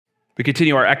We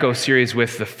continue our Echo series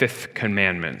with the fifth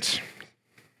commandment.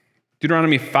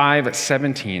 Deuteronomy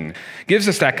 5:17 gives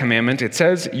us that commandment. It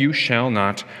says, "You shall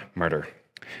not murder."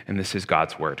 And this is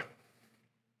God's word.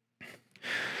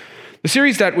 The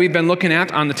series that we've been looking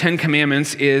at on the Ten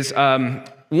Commandments is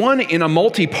one in a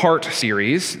multi-part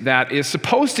series that is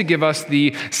supposed to give us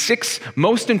the 6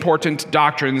 most important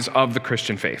doctrines of the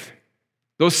Christian faith.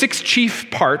 Those 6 chief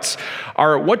parts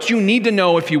are what you need to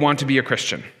know if you want to be a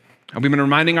Christian. And we've been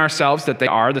reminding ourselves that they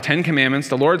are the 10 Commandments,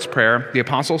 the Lord's Prayer, the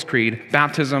Apostles' Creed,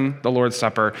 baptism, the Lord's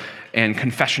Supper, and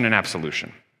confession and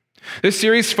absolution. This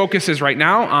series focuses right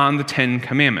now on the 10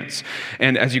 Commandments.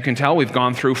 And as you can tell, we've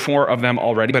gone through 4 of them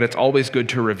already, but it's always good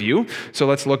to review. So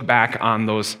let's look back on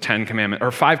those 10 commandments, or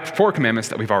 4 commandments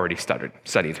that we've already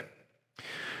studied.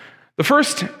 The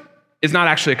first is not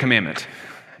actually a commandment.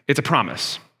 It's a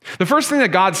promise. The first thing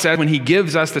that God said when he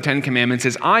gives us the 10 Commandments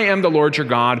is, "I am the Lord your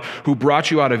God who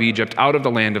brought you out of Egypt, out of the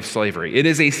land of slavery." It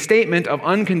is a statement of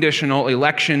unconditional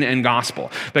election and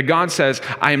gospel. That God says,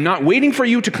 I am not waiting for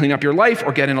you to clean up your life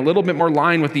or get in a little bit more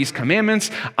line with these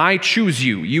commandments. I choose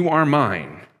you. You are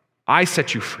mine. I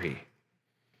set you free.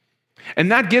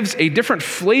 And that gives a different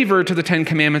flavor to the 10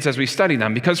 Commandments as we study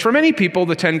them, because for many people,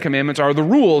 the 10 Commandments are the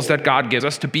rules that God gives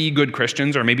us to be good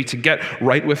Christians, or maybe to get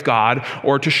right with God,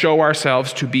 or to show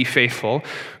ourselves to be faithful.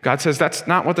 God says that's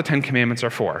not what the 10 Commandments are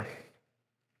for.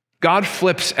 God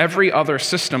flips every other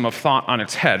system of thought on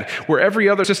its head, where every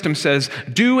other system says,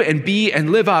 do and be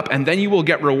and live up, and then you will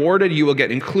get rewarded, you will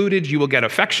get included, you will get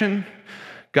affection.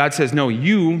 God says, no,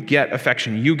 you get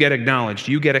affection, you get acknowledged,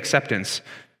 you get acceptance.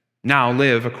 Now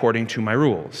live according to my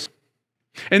rules.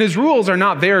 And his rules are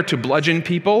not there to bludgeon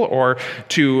people or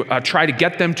to try to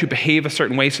get them to behave a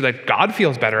certain way so that God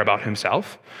feels better about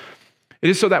himself. It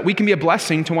is so that we can be a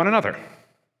blessing to one another.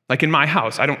 Like in my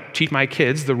house, I don't teach my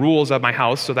kids the rules of my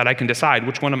house so that I can decide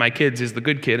which one of my kids is the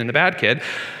good kid and the bad kid.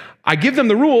 I give them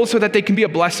the rules so that they can be a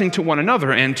blessing to one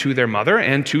another and to their mother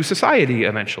and to society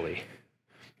eventually.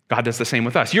 God does the same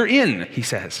with us. You're in, he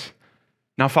says.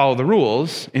 Now follow the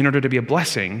rules in order to be a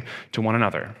blessing to one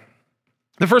another.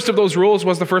 The first of those rules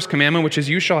was the first commandment, which is,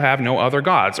 you shall have no other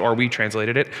gods, or we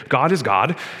translated it, God is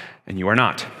God, and you are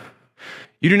not.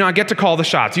 You do not get to call the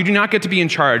shots. You do not get to be in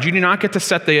charge. You do not get to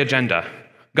set the agenda.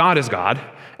 God is God,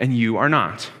 and you are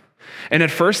not. And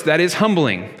at first, that is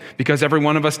humbling, because every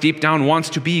one of us deep down wants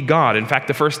to be God. In fact,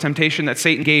 the first temptation that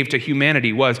Satan gave to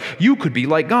humanity was, you could be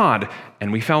like God.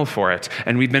 And we fell for it.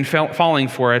 And we've been falling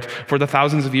for it for the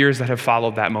thousands of years that have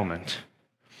followed that moment.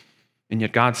 And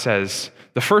yet God says,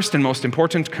 the first and most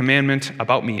important commandment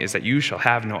about me is that you shall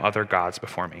have no other gods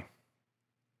before me.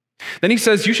 Then he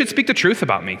says, you should speak the truth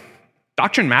about me.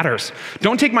 Doctrine matters.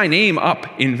 Don't take my name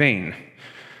up in vain.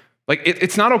 Like,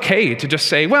 it's not okay to just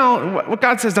say, well, what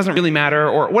God says doesn't really matter,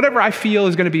 or whatever I feel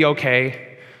is going to be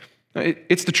okay.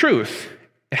 It's the truth.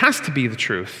 It has to be the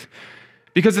truth,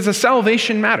 because it's a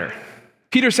salvation matter.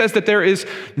 Peter says that there is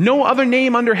no other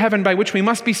name under heaven by which we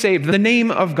must be saved, the name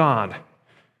of God.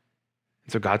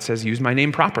 And so God says, use my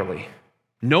name properly.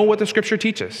 Know what the scripture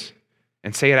teaches,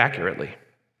 and say it accurately.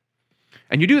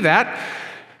 And you do that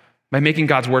by making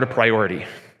God's word a priority.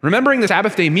 Remembering the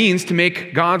Sabbath day means to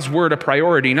make God's word a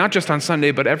priority, not just on Sunday,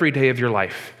 but every day of your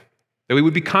life. That we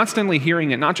would be constantly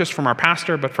hearing it, not just from our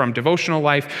pastor, but from devotional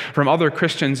life, from other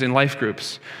Christians in life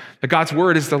groups. That God's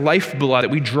word is the lifeblood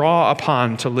that we draw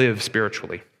upon to live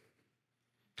spiritually.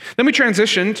 Then we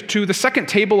transitioned to the second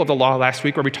table of the law last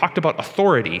week, where we talked about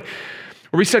authority,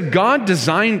 where we said God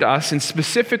designed us in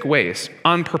specific ways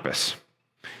on purpose.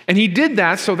 And he did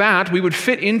that so that we would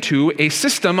fit into a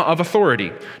system of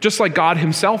authority. Just like God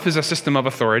himself is a system of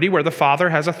authority, where the Father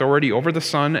has authority over the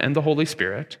Son and the Holy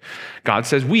Spirit. God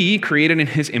says we, created in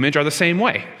his image, are the same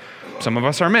way. Some of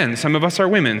us are men, some of us are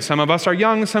women, some of us are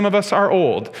young, some of us are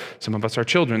old, some of us are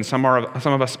children, some of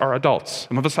us are adults,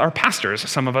 some of us are pastors,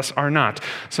 some of us are not.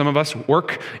 Some of us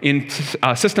work in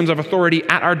systems of authority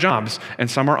at our jobs, and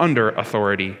some are under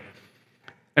authority.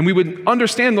 And we would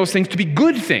understand those things to be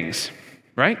good things.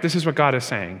 Right? This is what God is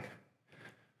saying.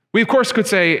 We, of course, could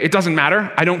say, it doesn't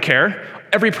matter, I don't care.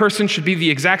 Every person should be the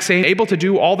exact same, able to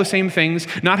do all the same things,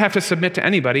 not have to submit to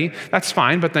anybody. That's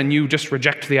fine, but then you just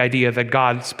reject the idea that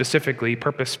God specifically,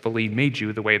 purposefully made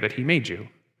you the way that he made you.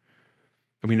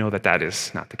 And we know that that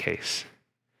is not the case.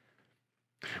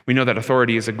 We know that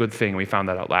authority is a good thing. We found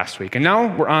that out last week. And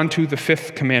now we're on to the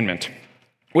fifth commandment,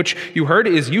 which you heard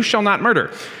is, you shall not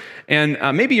murder. And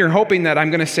maybe you're hoping that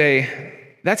I'm going to say,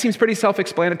 that seems pretty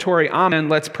self-explanatory. Amen.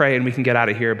 Let's pray, and we can get out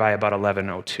of here by about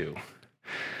 11:02.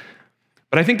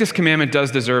 But I think this commandment does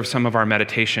deserve some of our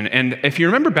meditation. And if you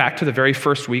remember back to the very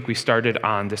first week we started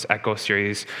on this Echo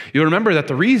series, you'll remember that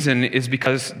the reason is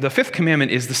because the fifth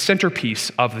commandment is the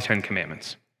centerpiece of the 10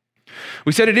 commandments.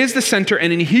 We said it is the center,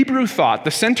 and in Hebrew thought,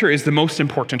 the center is the most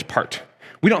important part.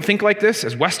 We don't think like this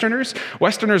as Westerners.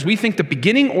 Westerners, we think the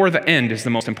beginning or the end is the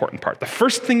most important part. The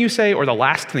first thing you say or the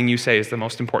last thing you say is the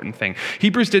most important thing.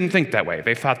 Hebrews didn't think that way.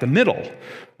 They thought the middle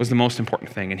was the most important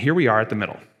thing. And here we are at the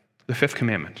middle, the fifth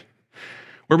commandment,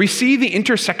 where we see the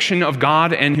intersection of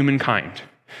God and humankind,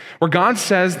 where God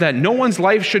says that no one's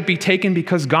life should be taken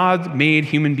because God made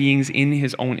human beings in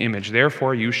his own image.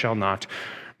 Therefore, you shall not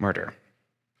murder.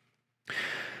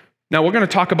 Now, we're going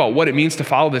to talk about what it means to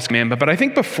follow this commandment, but I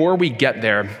think before we get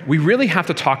there, we really have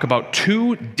to talk about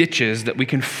two ditches that we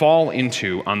can fall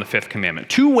into on the fifth commandment.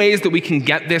 Two ways that we can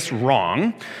get this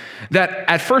wrong that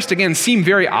at first, again, seem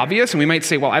very obvious, and we might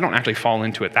say, well, I don't actually fall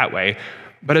into it that way.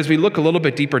 But as we look a little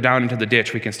bit deeper down into the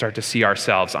ditch, we can start to see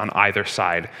ourselves on either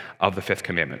side of the fifth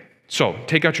commandment. So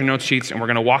take out your note sheets, and we're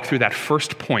going to walk through that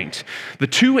first point, the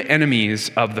two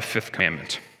enemies of the fifth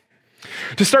commandment.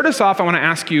 To start us off, I want to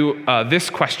ask you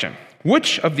this question.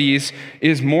 Which of these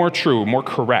is more true, more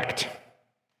correct?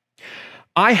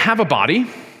 I have a body,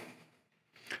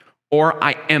 or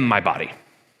I am my body?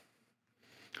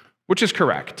 Which is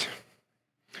correct?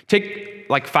 Take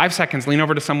like 5 seconds, lean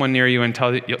over to someone near you and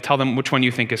tell them which one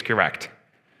you think is correct.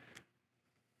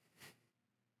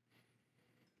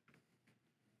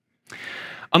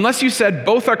 Unless you said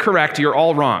both are correct, you're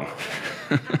all wrong.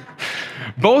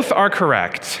 Both are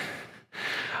correct.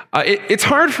 It's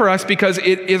hard for us because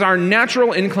it is our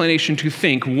natural inclination to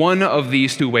think one of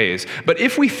these two ways. But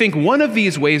if we think one of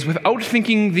these ways without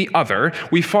thinking the other,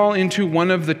 we fall into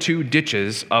one of the two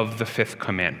ditches of the fifth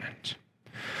commandment.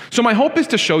 So my hope is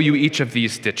to show you each of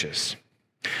these ditches.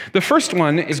 The first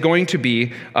one is going to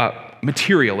be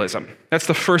materialism. That's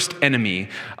the first enemy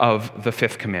of the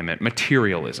fifth commandment,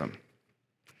 materialism.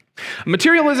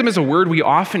 Materialism is a word we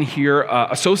often hear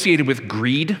associated with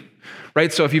greed,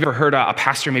 right? So if you've ever heard a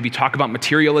pastor maybe talk about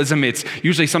materialism, it's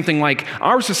usually something like,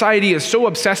 our society is so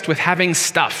obsessed with having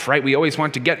stuff, right? We always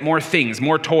want to get more things,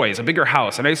 more toys, a bigger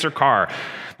house, a nicer car.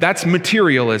 That's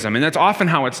materialism, and that's often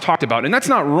how it's talked about. And that's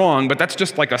not wrong, but that's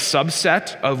just like a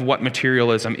subset of what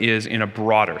materialism is in a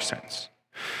broader sense.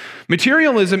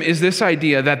 Materialism is this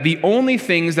idea that the only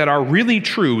things that are really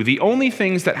true, the only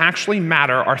things that actually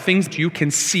matter are things that you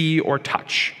can see or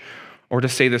touch. Or to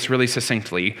say this really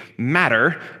succinctly,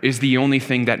 matter is the only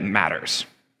thing that matters.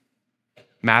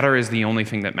 Matter is the only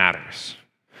thing that matters.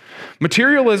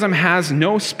 Materialism has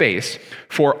no space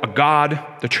for a God,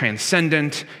 the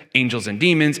transcendent, angels and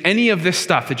demons, any of this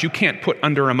stuff that you can't put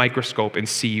under a microscope and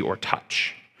see or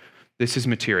touch. This is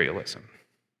materialism.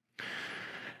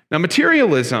 Now,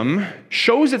 materialism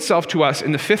shows itself to us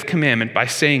in the fifth commandment by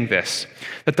saying this,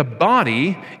 that the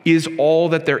body is all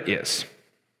that there is.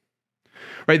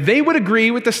 Right? They would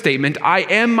agree with the statement, I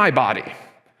am my body,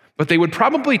 but they would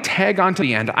probably tag on to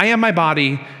the end, I am my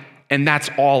body, and that's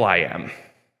all I am.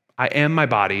 I am my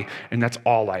body, and that's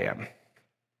all I am.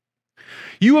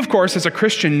 You, of course, as a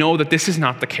Christian, know that this is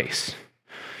not the case.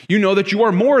 You know that you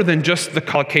are more than just the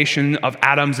collocation of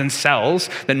atoms and cells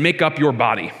that make up your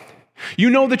body. You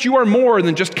know that you are more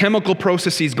than just chemical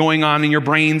processes going on in your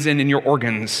brains and in your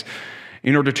organs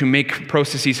in order to make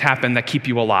processes happen that keep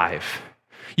you alive.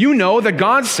 You know that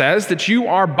God says that you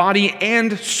are body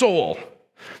and soul,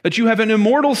 that you have an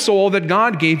immortal soul that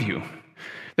God gave you,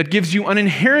 that gives you an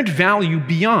inherent value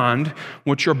beyond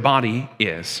what your body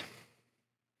is.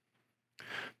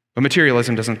 But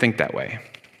materialism doesn't think that way.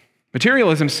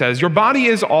 Materialism says your body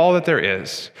is all that there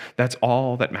is. That's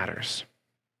all that matters.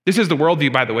 This is the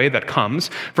worldview, by the way, that comes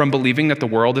from believing that the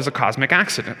world is a cosmic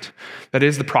accident. That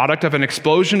is the product of an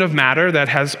explosion of matter that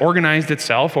has organized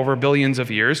itself over billions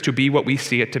of years to be what we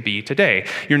see it to be today.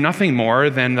 You're nothing more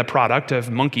than the product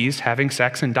of monkeys having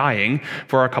sex and dying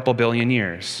for a couple billion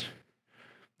years.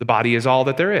 The body is all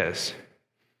that there is.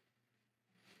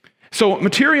 So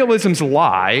materialism's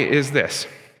lie is this,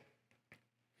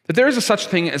 that there is a such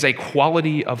thing as a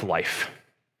quality of life.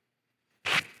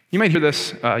 You might hear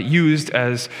this used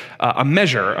as a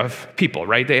measure of people,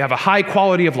 right? They have a high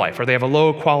quality of life or they have a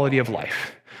low quality of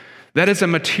life. That is a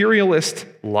materialist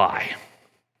lie.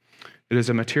 It is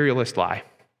a materialist lie.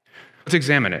 Let's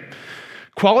examine it.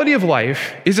 Quality of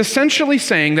life is essentially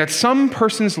saying that some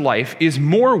person's life is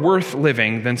more worth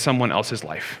living than someone else's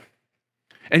life.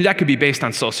 And that could be based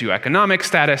on socioeconomic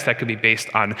status, that could be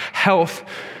based on health,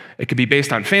 it could be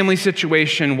based on family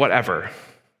situation, whatever.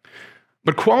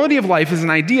 But quality of life is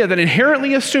an idea that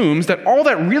inherently assumes that all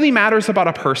that really matters about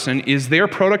a person is their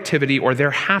productivity or their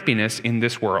happiness in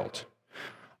this world.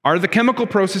 Are the chemical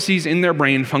processes in their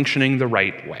brain functioning the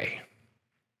right way?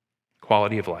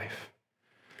 Quality of life.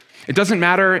 It doesn't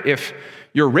matter if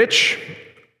you're rich.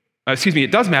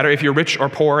 It does matter if you're rich or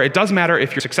poor. It does matter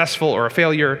if you're successful or a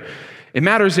failure. It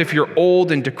matters if you're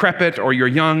old and decrepit or you're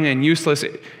young and useless.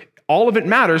 All of it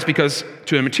matters because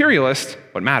to a materialist,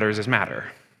 what matters is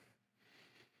matter.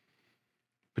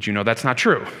 But you know that's not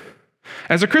true.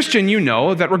 As a Christian, you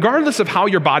know that regardless of how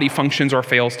your body functions or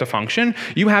fails to function,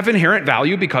 you have inherent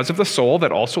value because of the soul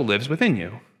that also lives within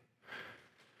you.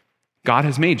 God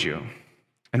has made you.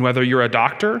 And whether you're a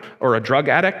doctor or a drug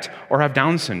addict or have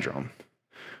Down syndrome,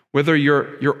 whether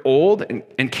you're old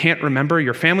and can't remember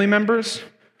your family members,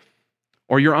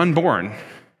 or you're unborn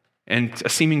and a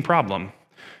seeming problem,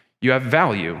 you have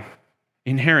value,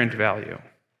 inherent value.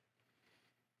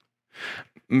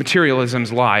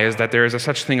 Materialism's lie is that there is a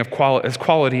such thing as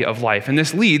quality of life, and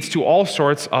this leads to all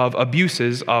sorts of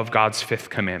abuses of God's fifth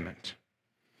commandment.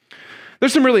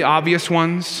 There's some really obvious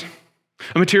ones.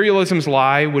 A materialism's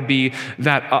lie would be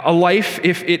that a life,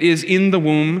 if it is in the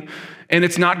womb and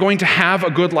it's not going to have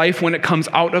a good life when it comes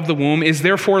out of the womb, is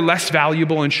therefore less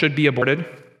valuable and should be aborted.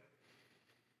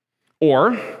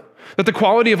 Or that the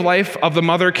quality of life of the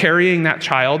mother carrying that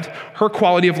child, her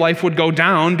quality of life would go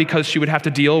down because she would have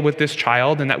to deal with this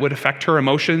child, and that would affect her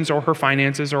emotions or her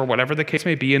finances or whatever the case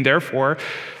may be, and therefore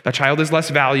that child is less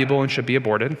valuable and should be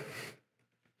aborted.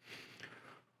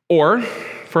 Or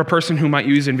for a person who might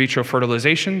use in vitro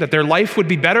fertilization, that their life would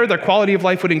be better, their quality of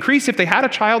life would increase if they had a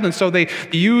child, and so they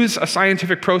use a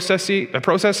scientific process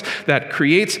that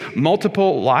creates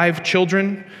multiple live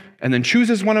children and then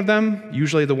chooses one of them,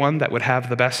 usually the one that would have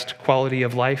the best quality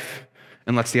of life,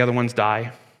 and lets the other ones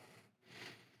die.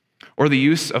 Or the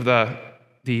use of the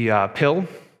pill,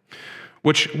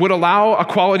 which would allow a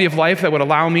quality of life that would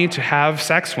allow me to have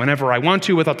sex whenever I want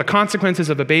to without the consequences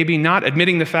of a baby, not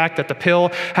admitting the fact that the pill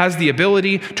has the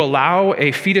ability to allow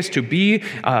a fetus to be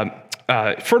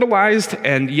fertilized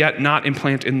and yet not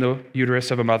implant in the uterus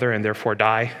of a mother and therefore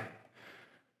die.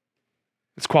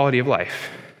 It's quality of life.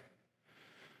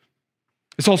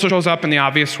 This also shows up in the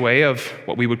obvious way of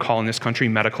what we would call in this country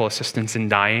medical assistance in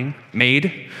dying.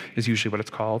 MAID is usually what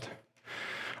it's called.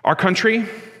 Our country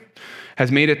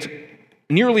has made it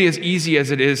nearly as easy as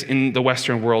it is in the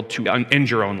Western world to end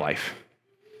your own life.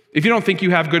 If you don't think you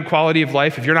have good quality of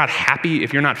life, if you're not happy,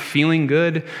 if you're not feeling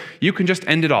good, you can just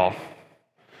end it all.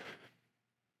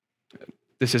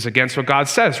 This is against what God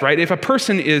says, right? If a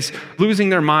person is losing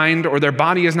their mind or their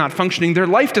body is not functioning, their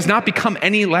life does not become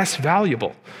any less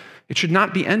valuable. It should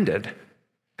not be ended.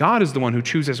 God is the one who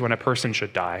chooses when a person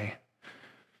should die.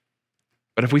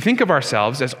 But if we think of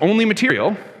ourselves as only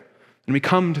material, then we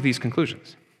come to these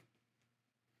conclusions.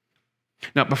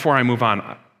 Now, before I move on,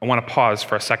 I want to pause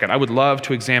for a second. I would love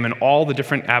to examine all the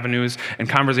different avenues and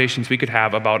conversations we could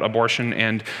have about abortion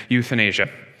and euthanasia.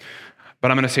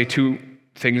 But I'm going to say two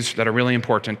things that are really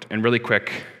important and really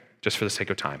quick, just for the sake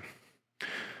of time.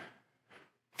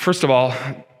 First of all,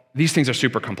 these things are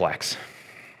super complex.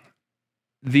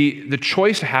 The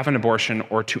choice to have an abortion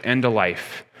or to end a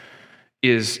life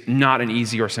is not an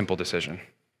easy or simple decision.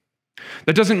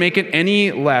 That doesn't make it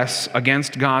any less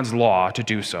against God's law to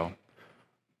do so.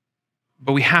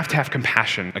 But we have to have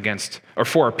compassion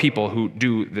for people who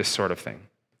do this sort of thing.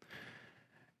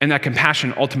 And that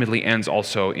compassion ultimately ends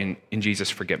also in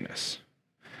Jesus' forgiveness.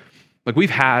 Like we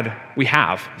have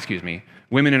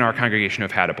women in our congregation who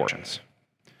have had abortions.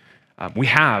 We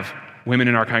have women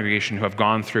in our congregation who have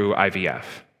gone through IVF.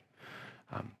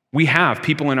 We have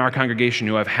people in our congregation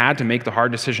who have had to make the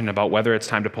hard decision about whether it's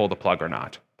time to pull the plug or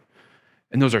not.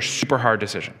 And those are super hard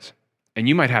decisions. And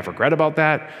you might have regret about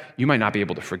that. You might not be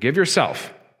able to forgive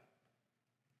yourself.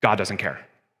 God doesn't care.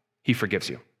 He forgives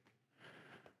you.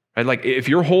 Right? Like if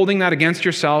you're holding that against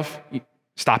yourself,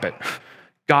 stop it.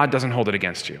 God doesn't hold it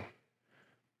against you.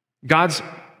 God's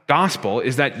gospel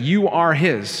is that you are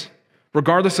his,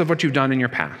 regardless of what you've done in your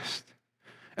past.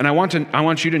 And I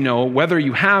want you to know, whether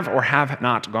you have or have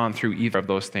not gone through either of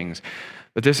those things,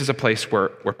 that this is a place where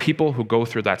people who go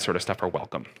through that sort of stuff are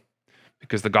welcome,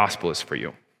 because the gospel is for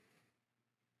you.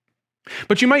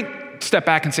 But you might step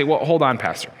back and say, well, hold on,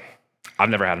 Pastor. I've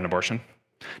never had an abortion.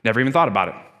 Never even thought about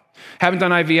it. Haven't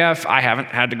done IVF. I haven't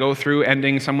had to go through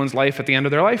ending someone's life at the end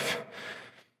of their life.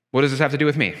 What does this have to do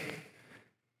with me?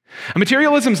 A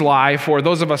materialism's lie, for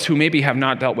those of us who maybe have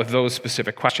not dealt with those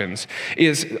specific questions,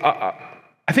 is,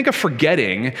 I think, a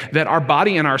forgetting that our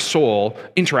body and our soul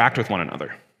interact with one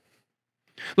another.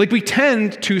 Like we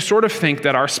tend to sort of think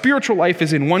that our spiritual life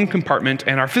is in one compartment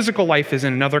and our physical life is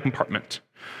in another compartment.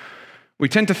 We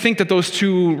tend to think that those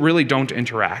two really don't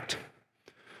interact.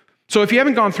 So if you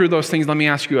haven't gone through those things, let me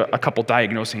ask you a couple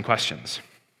diagnosing questions.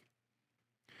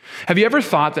 Have you ever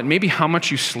thought that maybe how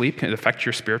much you sleep can affect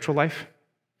your spiritual life?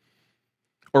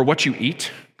 Or what you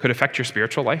eat could affect your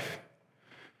spiritual life?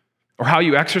 Or how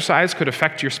you exercise could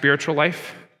affect your spiritual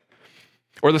life?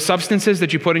 Or the substances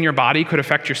that you put in your body could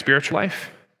affect your spiritual life?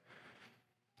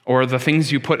 Or the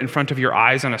things you put in front of your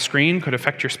eyes on a screen could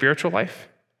affect your spiritual life?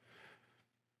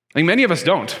 I think many of us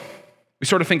don't. We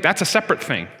sort of think that's a separate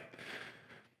thing.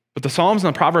 But the Psalms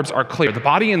and the Proverbs are clear. The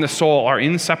body and the soul are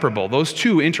inseparable. Those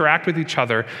two interact with each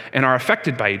other and are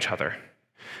affected by each other.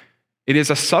 It is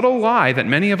a subtle lie that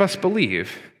many of us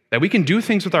believe that we can do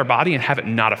things with our body and have it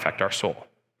not affect our soul.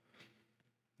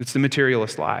 It's the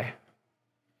materialist lie.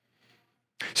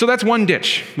 So that's one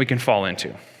ditch we can fall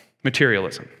into,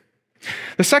 materialism.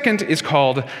 The second is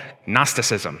called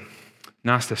Gnosticism.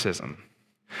 Gnosticism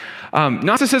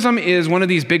is one of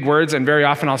these big words, and very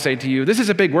often I'll say to you, this is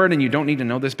a big word and you don't need to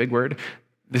know this big word.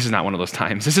 This is not one of those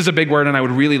times. This is a big word, and I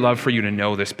would really love for you to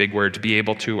know this big word to be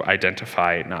able to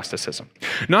identify Gnosticism.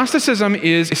 Gnosticism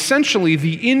is essentially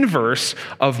the inverse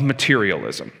of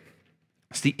materialism.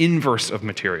 It's the inverse of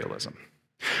materialism.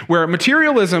 Where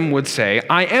materialism would say,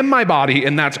 I am my body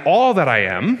and that's all that I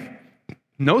am.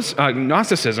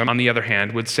 Gnosticism, on the other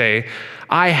hand, would say,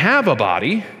 I have a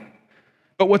body,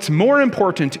 but what's more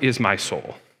important is my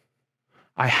soul.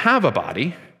 I have a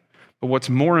body, but what's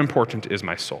more important is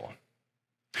my soul.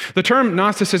 The term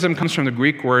Gnosticism comes from the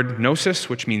Greek word gnosis,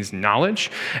 which means knowledge,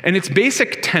 and its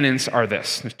basic tenets are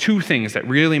this. There's two things that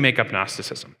really make up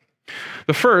Gnosticism.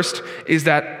 The first is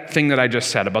that thing that I just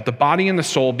said about the body and the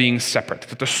soul being separate,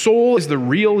 that the soul is the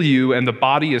real you and the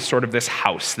body is sort of this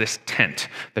house, this tent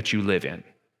that you live in.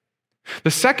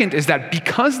 The second is that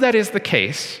because that is the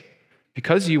case,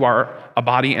 because you are a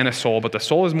body and a soul, but the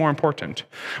soul is more important,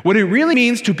 what it really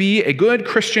means to be a good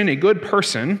Christian, a good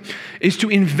person, is to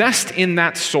invest in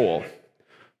that soul,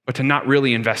 but to not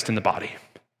really invest in the body.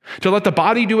 To let the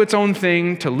body do its own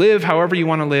thing, to live however you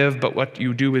want to live, but what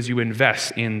you do is you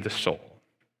invest in the soul.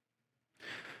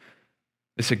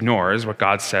 This ignores what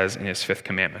God says in his fifth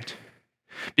commandment,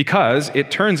 because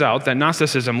it turns out that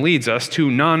Gnosticism leads us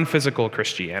to non-physical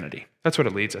Christianity. That's what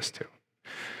it leads us to.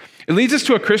 It leads us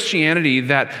to a Christianity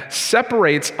that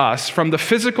separates us from the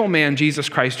physical man, Jesus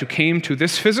Christ, who came to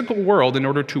this physical world in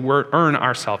order to earn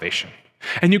our salvation.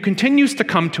 And who continues to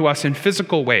come to us in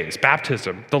physical ways,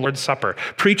 baptism, the Lord's Supper,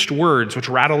 preached words which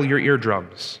rattle your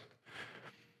eardrums.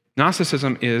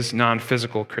 Gnosticism is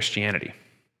non-physical Christianity.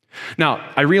 Now,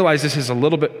 I realize this is a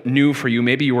little bit new for you.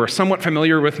 Maybe you were somewhat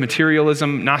familiar with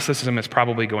materialism. Gnosticism is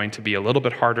probably going to be a little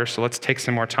bit harder, so let's take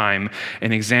some more time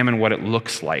and examine what it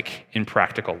looks like in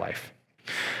practical life.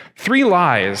 3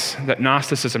 lies that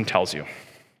Gnosticism tells you.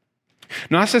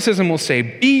 Gnosticism will say,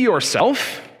 be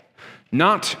yourself,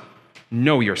 not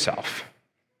know yourself.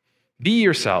 Be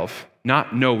yourself,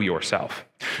 not know yourself.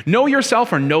 Know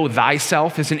yourself or know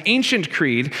thyself is an ancient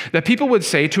creed that people would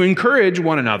say to encourage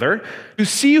one another to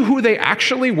see who they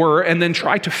actually were and then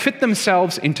try to fit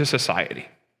themselves into society.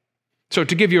 So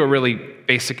to give you a really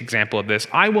basic example of this,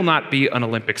 I will not be an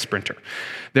Olympic sprinter.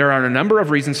 There are a number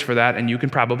of reasons for that, and you can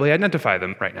probably identify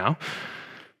them right now.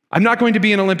 I'm not going to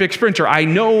be an Olympic sprinter. I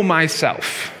know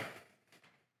myself.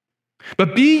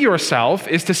 But be yourself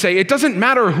is to say it doesn't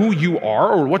matter who you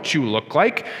are or what you look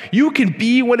like. You can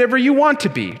be whatever you want to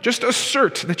be. Just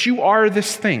assert that you are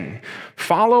this thing.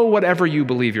 Follow whatever you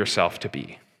believe yourself to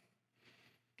be.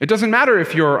 It doesn't matter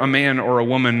if you're a man or a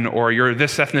woman or you're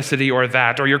this ethnicity or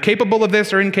that, or you're capable of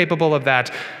this or incapable of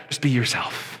that. Just be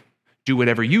yourself. Do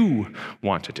whatever you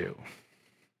want to do.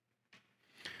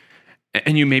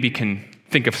 And you maybe can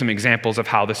think of some examples of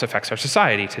how this affects our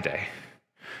society today.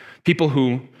 People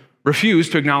who refuse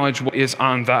to acknowledge what is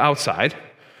on the outside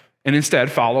and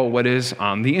instead follow what is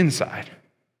on the inside.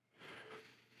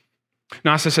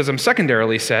 Gnosticism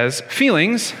secondarily says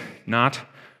feelings, not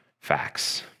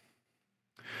facts.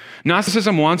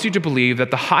 Gnosticism wants you to believe that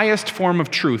the highest form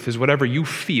of truth is whatever you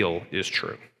feel is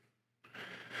true.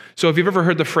 So if you've ever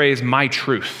heard the phrase, my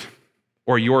truth,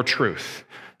 or your truth,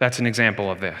 that's an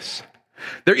example of this.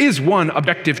 There is one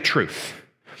objective truth.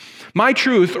 My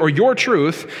truth or your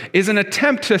truth is an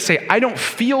attempt to say, I don't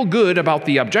feel good about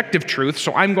the objective truth,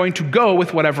 so I'm going to go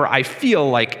with whatever I feel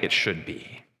like it should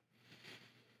be.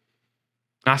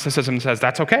 Gnosticism says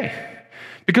that's okay.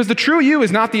 Because the true you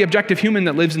is not the objective human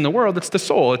that lives in the world, it's the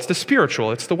soul, it's the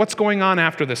spiritual, it's the what's going on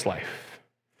after this life.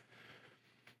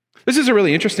 This is a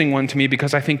really interesting one to me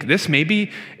because I think this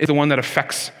maybe is the one that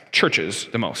affects churches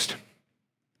the most.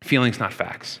 Feelings, not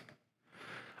facts.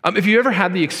 If you ever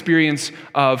had the experience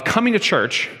of coming to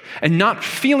church and not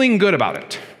feeling good about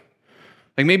it,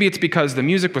 like maybe it's because the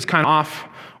music was kind of off,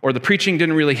 or the preaching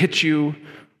didn't really hit you,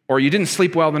 or you didn't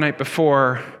sleep well the night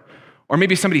before, Or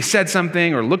maybe somebody said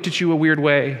something or looked at you a weird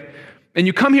way, and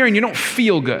you come here and you don't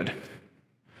feel good.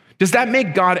 Does that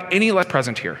make God any less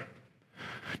present here?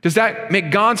 Does that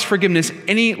make God's forgiveness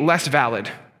any less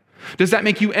valid? Does that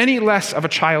make you any less of a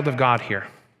child of God here?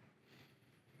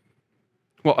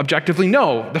 Well, objectively,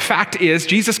 no. The fact is,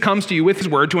 Jesus comes to you with his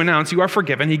word to announce you are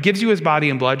forgiven. He gives you his body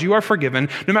and blood. You are forgiven,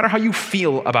 no matter how you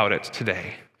feel about it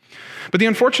today. But the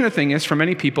unfortunate thing is, for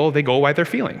many people, they go by their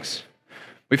feelings.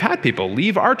 We've had people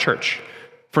leave our church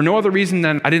for no other reason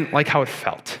than I didn't like how it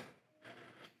felt.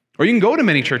 Or you can go to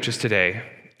many churches today,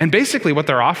 and basically what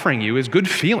they're offering you is good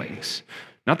feelings,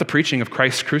 not the preaching of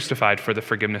Christ crucified for the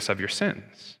forgiveness of your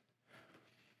sins.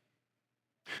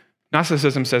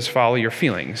 Gnosticism says follow your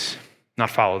feelings, not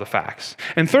follow the facts.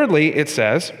 And thirdly, it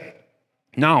says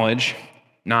knowledge,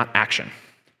 not action.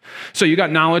 So you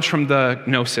got knowledge from the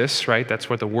gnosis, right? That's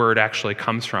where the word actually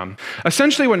comes from.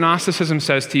 Essentially what Gnosticism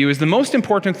says to you is the most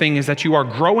important thing is that you are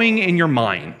growing in your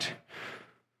mind,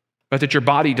 but that your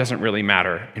body doesn't really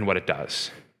matter in what it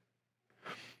does.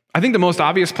 I think the most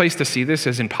obvious place to see this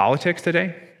is in politics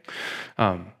today.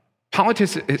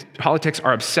 Politics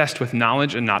are obsessed with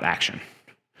knowledge and not action.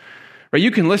 Right?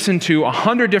 You can listen to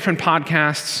 100 different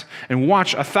podcasts and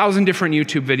watch 1,000 different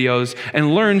YouTube videos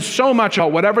and learn so much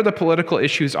about whatever the political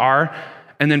issues are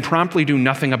and then promptly do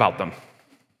nothing about them.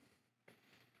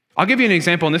 I'll give you an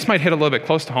example, and this might hit a little bit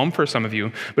close to home for some of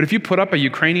you, but if you put up a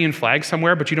Ukrainian flag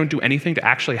somewhere but you don't do anything to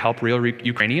actually help real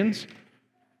Ukrainians,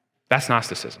 that's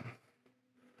Gnosticism.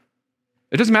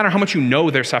 It doesn't matter how much you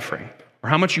know they're suffering or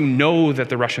how much you know that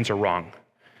the Russians are wrong.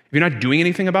 If you're not doing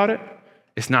anything about it,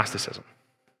 it's Gnosticism.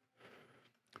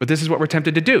 But this is what we're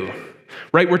tempted to do,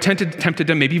 right? We're tempted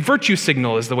to maybe virtue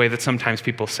signal is the way that sometimes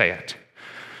people say it.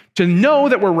 To know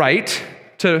that we're right,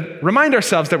 to remind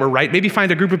ourselves that we're right, maybe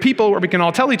find a group of people where we can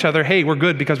all tell each other, hey, we're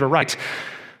good because we're right,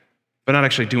 but not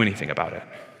actually do anything about it.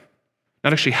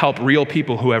 Not actually help real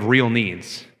people who have real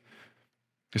needs.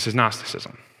 This is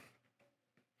Gnosticism.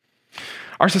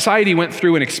 Our society went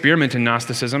through an experiment in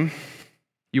Gnosticism.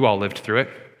 You all lived through it.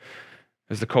 It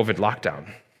was the COVID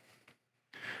lockdown,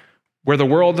 where the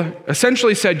world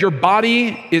essentially said, your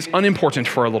body is unimportant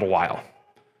for a little while.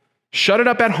 Shut it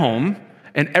up at home,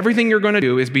 and everything you're going to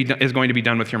do is going to be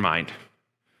done with your mind.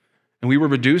 And we were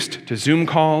reduced to Zoom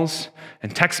calls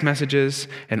and text messages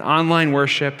and online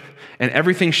worship and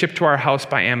everything shipped to our house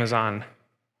by Amazon.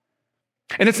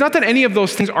 And it's not that any of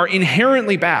those things are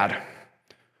inherently bad,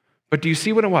 but do you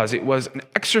see what it was? It was an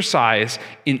exercise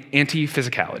in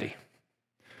anti-physicality.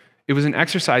 It was an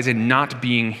exercise in not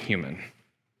being human.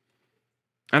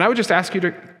 And I would just ask you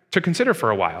to consider for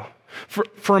a while.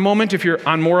 For a moment, if you're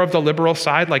on more of the liberal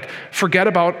side, like forget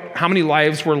about how many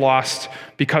lives were lost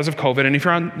because of COVID. And if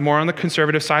you're more on the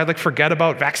conservative side, like forget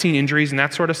about vaccine injuries and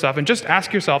that sort of stuff. And just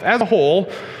ask yourself, as a whole,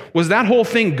 was that whole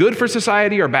thing good for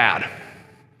society or bad?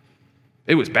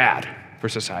 It was bad for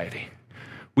society.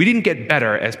 We didn't get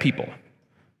better as people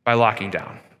by locking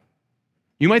down.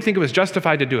 You might think it was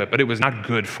justified to do it, but it was not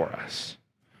good for us.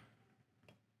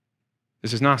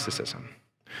 This is Gnosticism.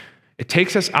 It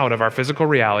takes us out of our physical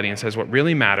reality and says what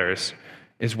really matters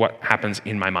is what happens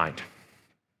in my mind.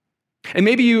 And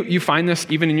maybe you find this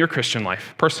even in your Christian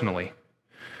life, personally.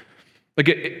 Like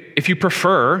if you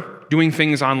prefer doing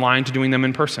things online to doing them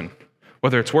in person,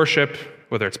 whether it's worship,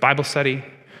 whether it's Bible study,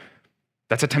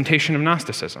 that's a temptation of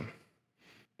Gnosticism.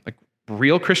 Like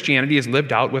real Christianity is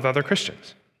lived out with other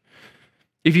Christians.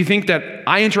 If you think that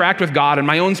I interact with God in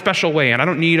my own special way and I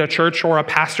don't need a church or a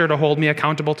pastor to hold me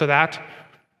accountable to that,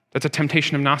 that's a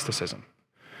temptation of Gnosticism.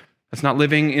 That's not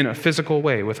living in a physical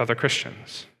way with other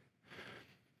Christians.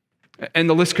 And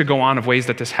the list could go on of ways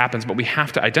that this happens, but we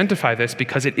have to identify this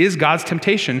because it is God's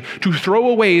temptation to throw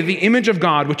away the image of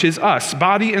God, which is us,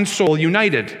 body and soul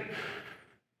united.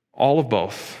 All of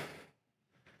both.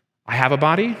 I have a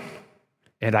body,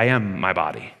 and I am my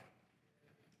body.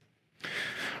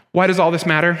 Why does all this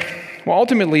matter? Well,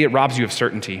 ultimately, it robs you of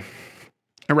certainty.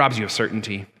 It robs you of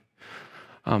certainty.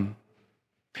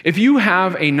 If you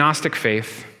have a Gnostic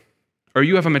faith, or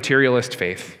you have a materialist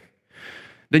faith,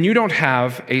 then you don't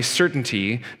have a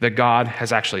certainty that God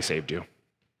has actually saved you.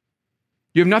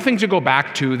 You have nothing to go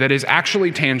back to that is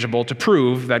actually tangible to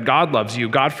prove that God loves you,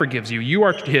 God forgives you, you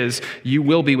are his, you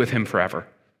will be with him forever.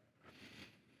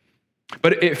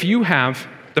 But if you have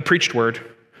the preached word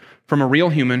from a real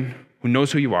human who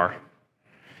knows who you are,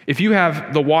 if you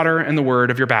have the water and the word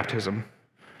of your baptism,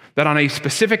 that on a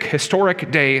specific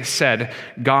historic day said,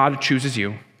 God chooses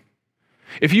you.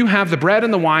 If you have the bread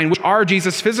and the wine, which are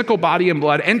Jesus' physical body and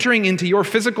blood, entering into your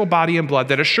physical body and blood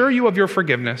that assure you of your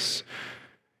forgiveness,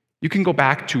 you can go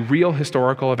back to real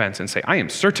historical events and say, I am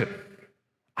certain,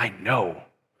 I know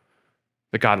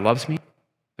that God loves me,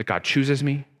 that God chooses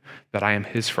me, that I am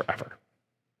his forever.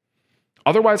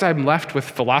 Otherwise, I'm left with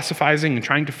philosophizing and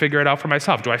trying to figure it out for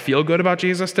myself. Do I feel good about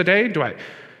Jesus today? Do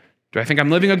I think I'm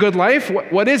living a good life?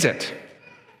 What is it?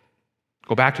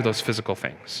 Go back to those physical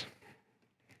things.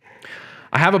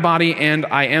 I have a body and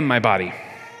I am my body.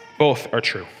 Both are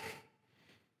true.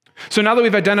 So now that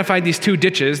we've identified these two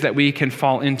ditches that we can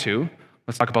fall into,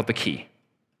 let's talk about the key.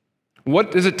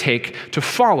 What does it take to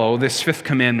follow this fifth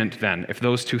commandment then, if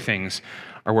those two things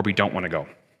are where we don't want to go?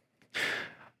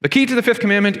 The key to the fifth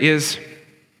commandment is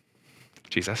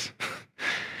Jesus.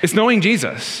 It's knowing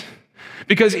Jesus.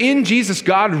 Because in Jesus,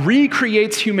 God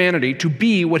recreates humanity to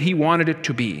be what he wanted it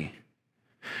to be.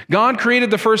 God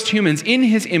created the first humans in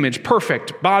his image,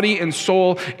 perfect, body and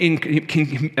soul, in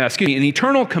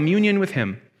eternal communion with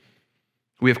him.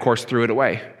 We, of course, threw it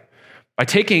away by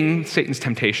taking Satan's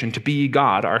temptation to be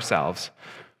God ourselves.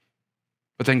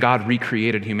 But then God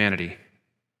recreated humanity.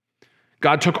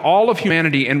 God took all of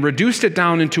humanity and reduced it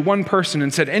down into one person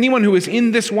and said, anyone who is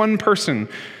in this one person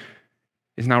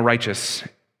is now righteous,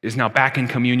 is now back in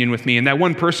communion with me. And that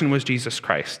one person was Jesus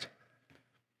Christ.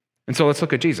 And so let's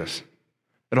look at Jesus.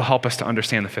 It'll help us to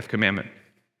understand the fifth commandment.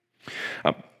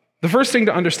 The first thing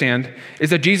to understand is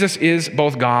that Jesus is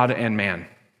both God and man.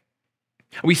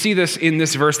 We see this in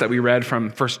this verse that we read from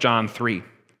 1 John 3.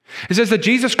 It says that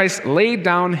Jesus Christ laid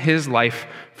down his life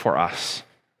for us.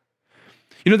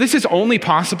 You know, this is only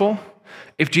possible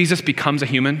if Jesus becomes a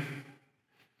human.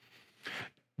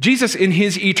 Jesus, in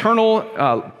his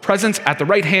eternal presence at the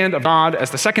right hand of God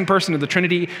as the second person of the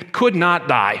Trinity, could not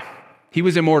die. He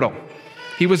was immortal.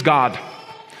 He was God.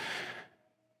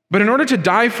 But in order to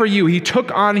die for you, he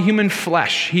took on human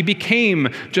flesh. He became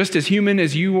just as human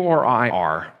as you or I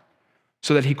are,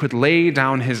 so that he could lay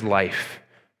down his life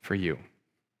for you.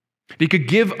 He could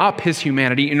give up his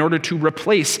humanity in order to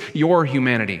replace your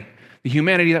humanity, the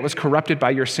humanity that was corrupted by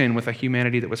your sin with a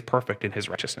humanity that was perfect in his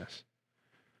righteousness.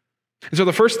 And so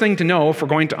the first thing to know if we're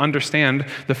going to understand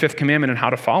the fifth commandment and how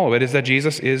to follow it is that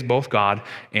Jesus is both God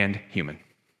and human.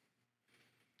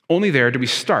 Only there do we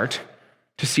start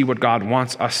to see what God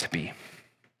wants us to be.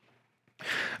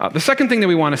 The second thing that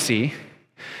we want to see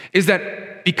is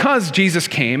that because Jesus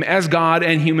came as God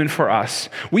and human for us,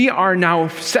 we are now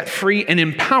set free and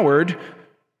empowered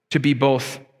to be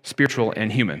both spiritual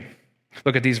and human.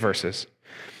 Look at these verses.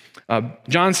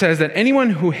 John says that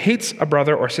anyone who hates a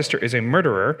brother or sister is a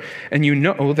murderer, and you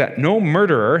know that no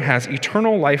murderer has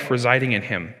eternal life residing in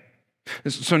him.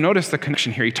 So notice the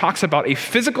connection here. He talks about a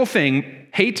physical thing,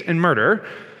 hate and murder,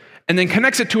 and then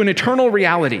connects it to an eternal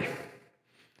reality.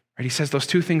 Right? He says those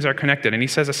two things are connected. And he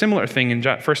says a similar thing in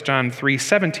 1 John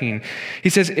 3:17. He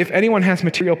says, if anyone has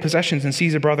material possessions and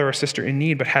sees a brother or sister in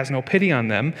need but has no pity on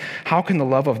them, how can the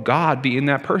love of God be in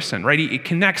that person? Right? It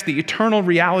connects the eternal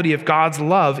reality of God's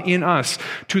love in us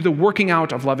to the working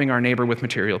out of loving our neighbor with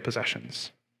material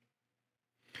possessions.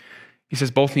 He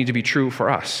says both need to be true for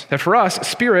us. That for us,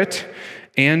 spirit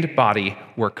and body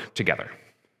work together.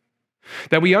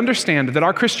 That we understand that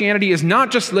our Christianity is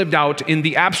not just lived out in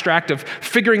the abstract of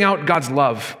figuring out God's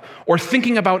love or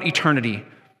thinking about eternity.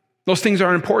 Those things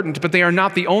are important, but they are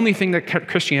not the only thing that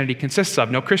Christianity consists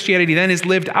of. No, Christianity then is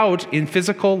lived out in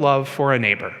physical love for a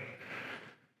neighbor.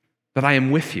 That I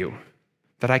am with you,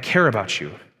 that I care about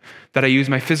you, that I use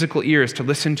my physical ears to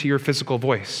listen to your physical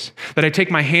voice, that I take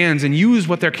my hands and use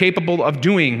what they're capable of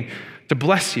doing to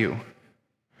bless you.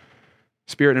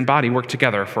 Spirit and body work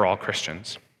together for all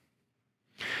Christians.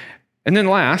 And then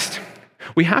last,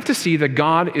 we have to see that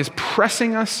God is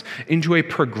pressing us into a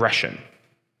progression.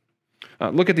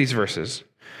 Look at these verses.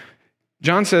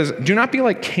 John says, do not be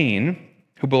like Cain,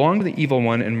 who belonged to the evil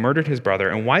one and murdered his brother.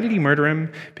 And why did he murder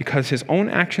him? Because his own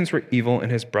actions were evil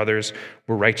and his brothers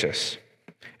were righteous.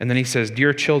 And then he says,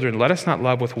 dear children, let us not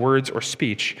love with words or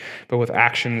speech, but with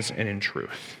actions and in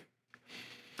truth.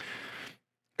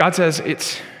 God says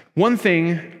it's one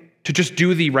thing to just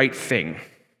do the right thing.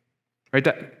 Right?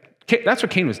 That's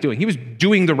what Cain was doing. He was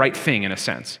doing the right thing in a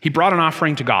sense. He brought an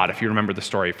offering to God, if you remember the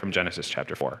story from Genesis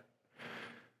chapter 4.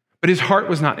 But his heart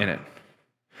was not in it.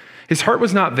 His heart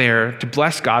was not there to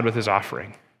bless God with his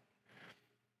offering.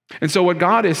 And so what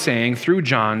God is saying through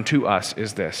John to us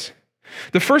is this.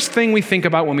 The first thing we think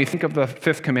about when we think of the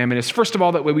fifth commandment is, first of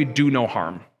all, that we do no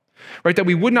harm. Right? That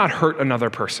we would not hurt another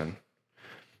person.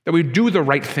 That we do the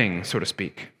right thing, so to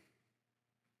speak.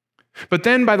 But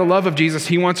then by the love of Jesus,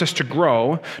 he wants us to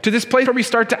grow to this place where we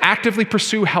start to actively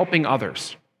pursue helping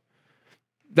others.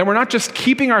 That we're not just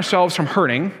keeping ourselves from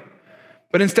hurting,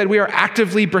 but instead we are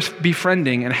actively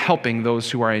befriending and helping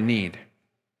those who are in need.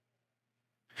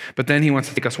 But then he wants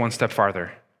to take us one step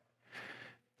farther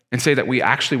and say that we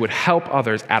actually would help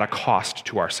others at a cost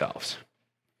to ourselves.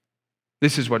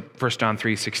 This is what 1 John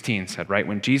 3:16 said, right?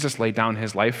 When Jesus laid down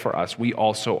his life for us, we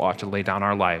also ought to lay down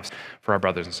our lives for our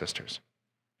brothers and sisters.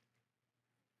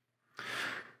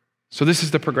 So this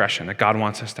is the progression that God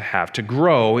wants us to have, to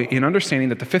grow in understanding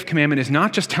that the fifth commandment is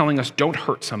not just telling us don't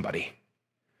hurt somebody,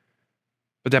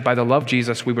 but that by the love of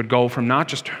Jesus, we would go from not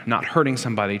just not hurting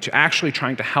somebody to actually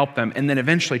trying to help them, and then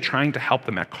eventually trying to help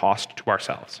them at cost to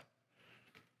ourselves.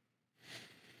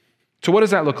 So what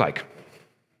does that look like?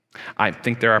 I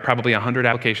think there are probably 100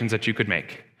 applications that you could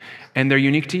make, and they're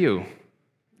unique to you.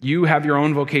 You have your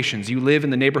own vocations. You live in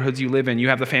the neighborhoods you live in. You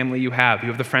have the family you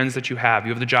have the friends that you have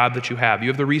the job that you have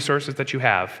the resources that you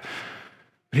have.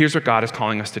 But here's what God is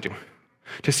calling us to do: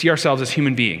 to see ourselves as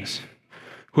human beings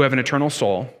who have an eternal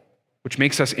soul, which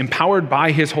makes us empowered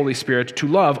by his Holy Spirit to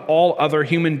love all other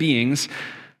human beings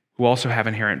who also have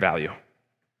inherent value.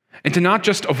 And to not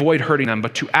just avoid hurting them,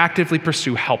 but to actively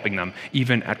pursue helping them,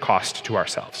 even at cost to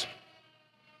ourselves.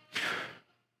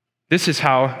 This is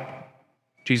how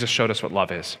Jesus showed us what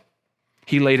love is.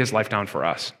 He laid his life down for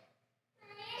us.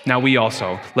 Now we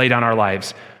also lay down our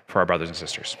lives for our brothers and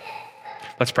sisters.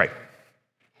 Let's pray.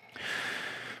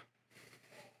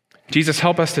 Jesus,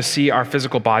 help us to see our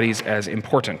physical bodies as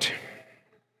important,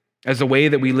 as the way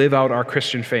that we live out our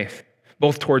Christian faith,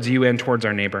 both towards you and towards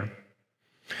our neighbor.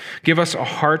 Give us a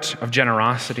heart of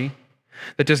generosity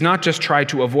that does not just try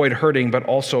to avoid hurting, but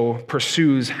also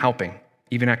pursues helping,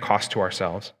 even at cost to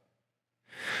ourselves.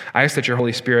 I ask that your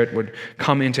Holy Spirit would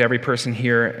come into every person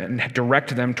here and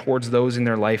direct them towards those in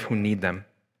their life who need them.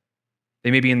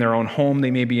 They may be in their own home,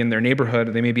 they may be in their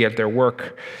neighborhood, they may be at their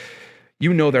work.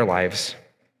 You know their lives.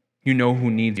 You know who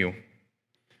needs you.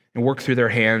 And work through their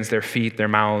hands, their feet, their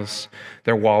mouths,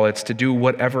 their wallets to do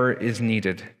whatever is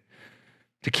needed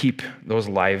to keep those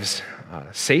lives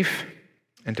safe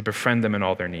and to befriend them in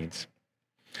all their needs.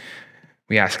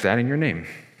 We ask that in your name.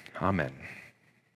 Amen.